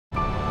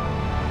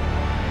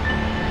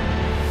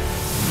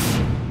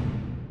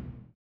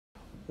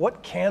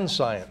what can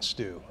science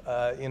do?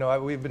 You know,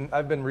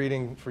 I've been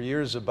reading for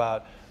years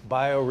about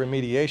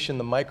bioremediation,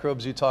 the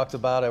microbes you talked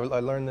about. I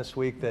learned this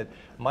week that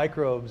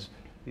microbes,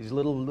 these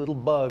little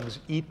bugs,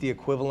 eat the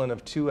equivalent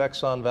of 2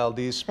 Exxon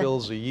Valdez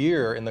spills a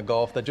year in the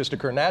Gulf that just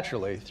occur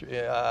naturally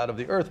out of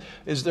the earth.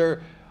 Is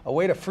there a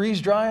way to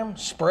freeze dry them,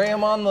 spray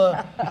them on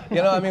the, you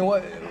know, I mean,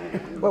 what?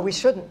 Well, we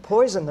shouldn't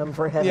poison them,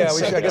 for heaven's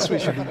sake. Yeah, I guess we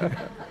should.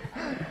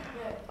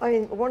 I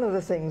mean, one of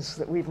the things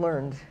that we've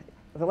learned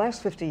the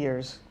last 50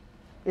 years,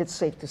 it's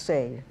safe to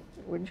say,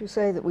 wouldn't you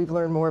say, that we've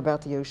learned more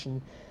about the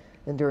ocean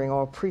than during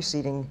all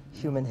preceding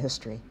human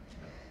history?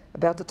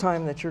 About the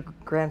time that your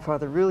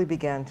grandfather really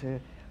began to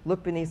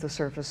look beneath the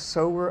surface,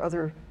 so were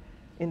other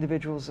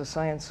individuals. The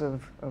science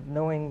of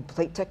knowing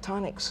plate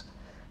tectonics,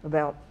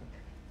 about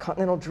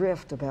continental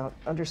drift, about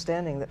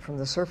understanding that from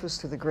the surface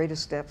to the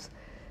greatest depth,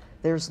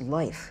 there's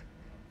life.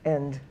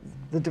 And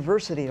the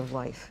diversity of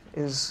life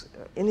is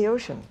in the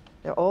ocean.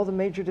 All the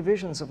major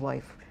divisions of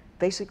life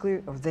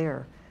basically are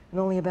there, and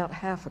only about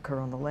half occur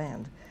on the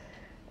land.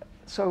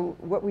 So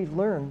what we've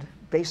learned,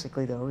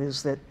 basically, though,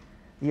 is that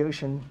the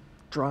ocean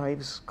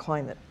drives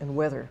climate and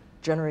weather,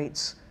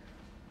 generates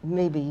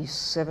maybe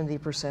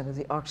 70% of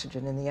the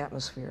oxygen in the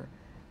atmosphere.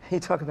 You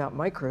talk about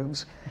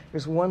microbes,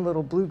 there's one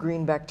little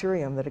blue-green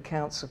bacterium that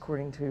accounts,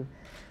 according to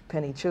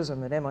Penny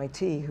Chisholm at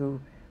MIT, who,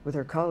 with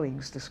her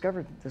colleagues,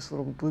 discovered this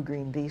little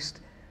blue-green beast.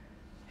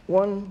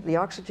 The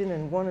oxygen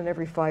in 1 in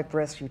every 5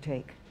 breaths you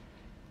take.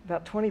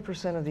 About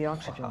 20% of the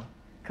oxygen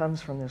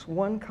comes from this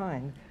one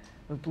kind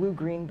of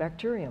blue-green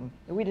bacterium.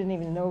 And we didn't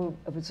even know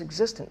of its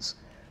existence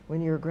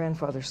when your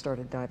grandfather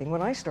started diving,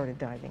 when I started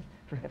diving,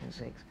 for heaven's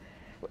sakes.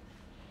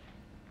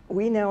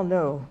 We now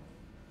know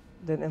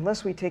that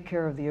unless we take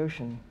care of the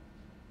ocean,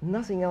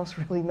 nothing else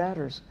really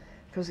matters,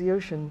 because the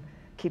ocean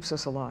keeps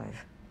us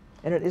alive.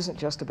 And it isn't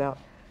just about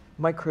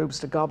microbes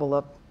to gobble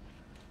up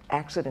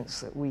accidents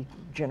that we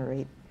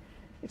generate.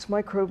 It's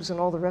microbes and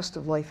all the rest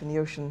of life in the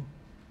ocean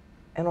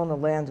and on the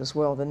land as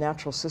well, the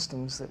natural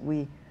systems that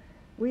we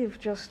have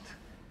just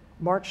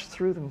marched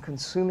through them,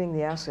 consuming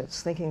the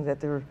assets, thinking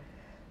that it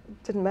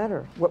didn't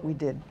matter what we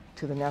did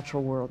to the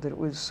natural world, that it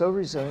was so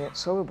resilient,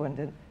 so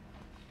abundant,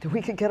 that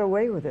we could get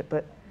away with it.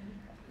 But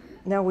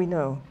now we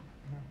know,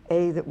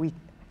 A, that we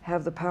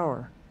have the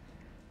power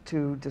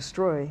to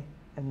destroy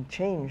and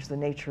change the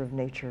nature of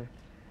nature,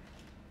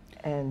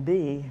 and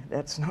B,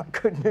 that's not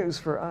good news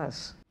for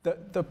us.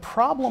 The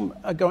problem,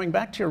 going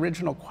back to your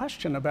original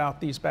question about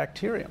these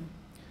bacterium,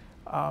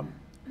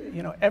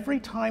 you know, every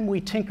time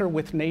we tinker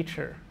with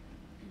nature,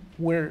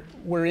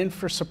 we're in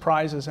for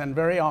surprises, and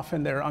very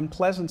often they're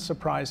unpleasant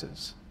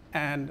surprises,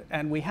 and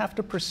we have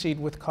to proceed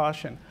with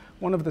caution.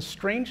 One of the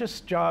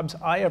strangest jobs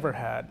I ever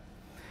had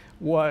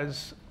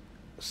was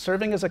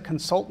serving as a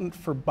consultant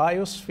for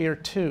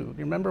Biosphere 2. Do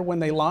you remember when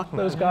they locked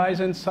those guys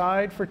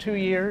inside for 2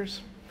 years?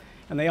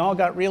 And they all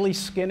got really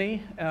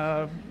skinny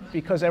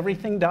because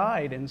everything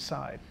died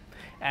inside.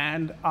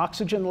 And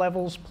oxygen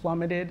levels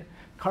plummeted,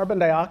 carbon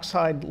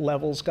dioxide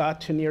levels got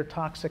to near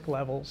toxic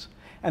levels.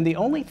 And the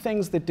only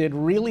things that did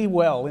really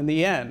well in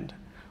the end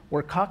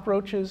were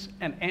cockroaches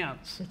and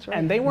ants. That's right.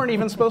 And they weren't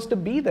even supposed to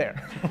be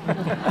there.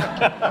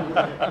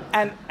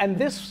 and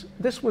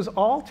this was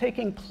all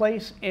taking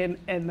place in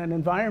an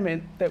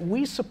environment that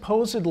we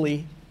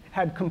supposedly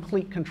had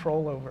complete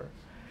control over.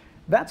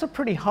 That's a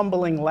pretty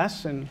humbling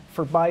lesson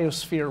for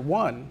Biosphere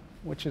 1,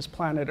 which is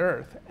planet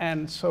Earth.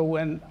 And so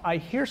when I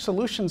hear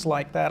solutions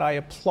like that, I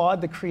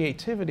applaud the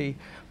creativity,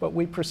 but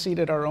we proceed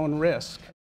at our own risk.